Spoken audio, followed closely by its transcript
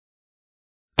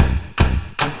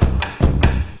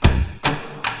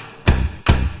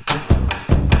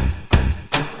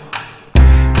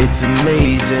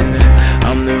amazing,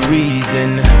 I'm the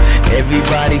reason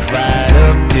everybody fired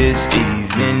up this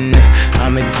evening.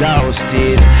 I'm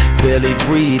exhausted, barely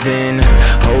breathing,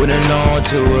 holding on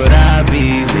to what I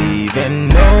believe in.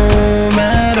 No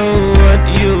matter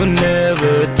what, you'll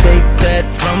never take that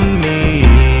from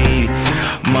me.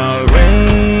 My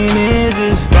reign is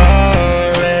as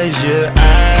far as your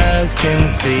eyes can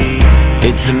see.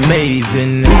 It's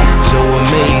amazing, so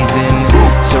amazing,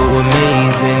 so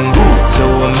amazing, so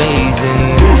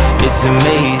amazing. It's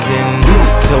amazing,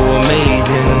 so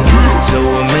amazing, so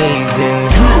amazing,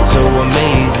 so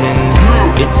amazing.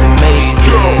 It's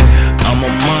amazing. I'm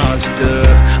a monster,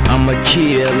 I'm a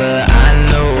killer, I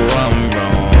know I'm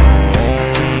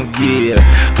wrong, yeah.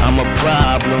 I'm a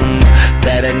problem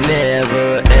that'll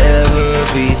never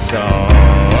ever be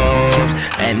solved.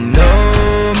 And no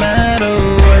matter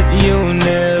what, you'll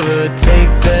never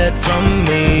take that from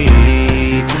me.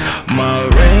 My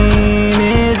reign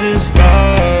is as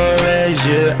far as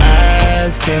your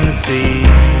eyes can see.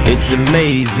 It's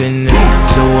amazing,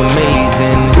 so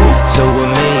amazing, so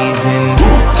amazing,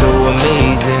 so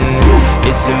amazing.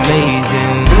 It's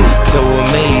amazing, so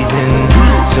amazing,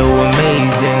 so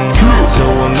amazing, so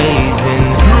amazing.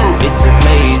 It's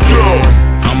amazing.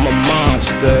 I'm a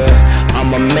monster,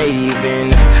 I'm a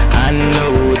maven. I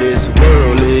know this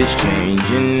world is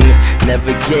changing.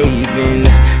 Never gave in,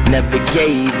 never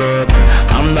gave up.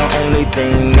 I'm the only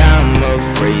thing I'm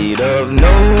afraid of.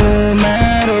 No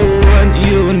matter what,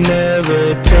 you'll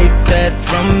never take that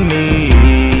from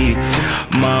me.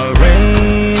 My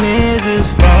reign is as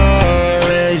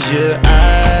far as your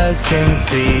eyes can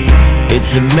see.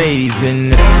 It's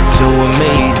amazing, so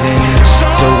amazing,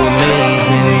 so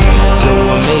amazing, so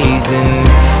amazing.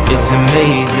 It's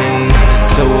amazing,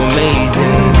 so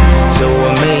amazing, so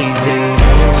amazing,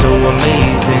 so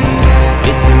amazing.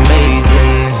 It's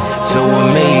amazing, so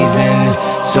amazing,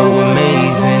 so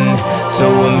amazing, so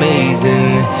amazing.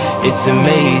 It's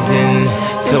amazing,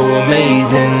 so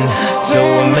amazing, so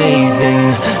amazing,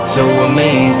 so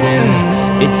amazing.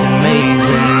 It's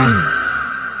amazing.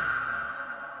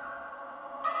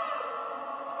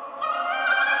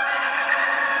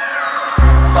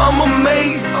 I'm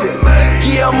amazing,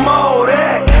 yeah, I'm all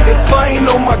that. If I ain't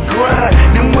on my grind,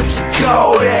 then what you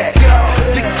call that?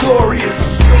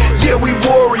 Victorious, yeah, we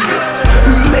warriors.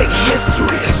 We make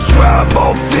history, strive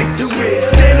on victory.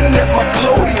 Standing at my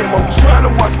podium, I'm trying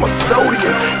to watch my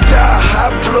sodium. Die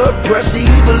high blood pressure,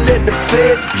 either let the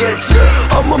feds get you.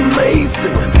 I'm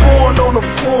amazing, born on a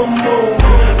full moon.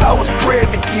 I was bred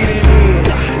to get it in,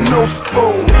 no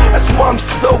spoon. That's why I'm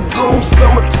so goon.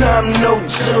 Summertime, no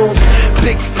Junes.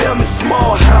 Big family,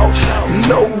 small house,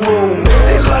 no room.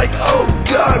 They like, oh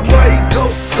God, why he go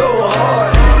so hard?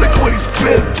 Look what he's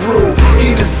been through,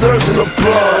 he deserves an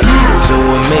applause. So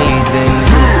amazing,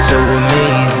 so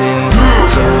amazing,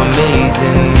 so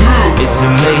amazing. It's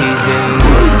amazing,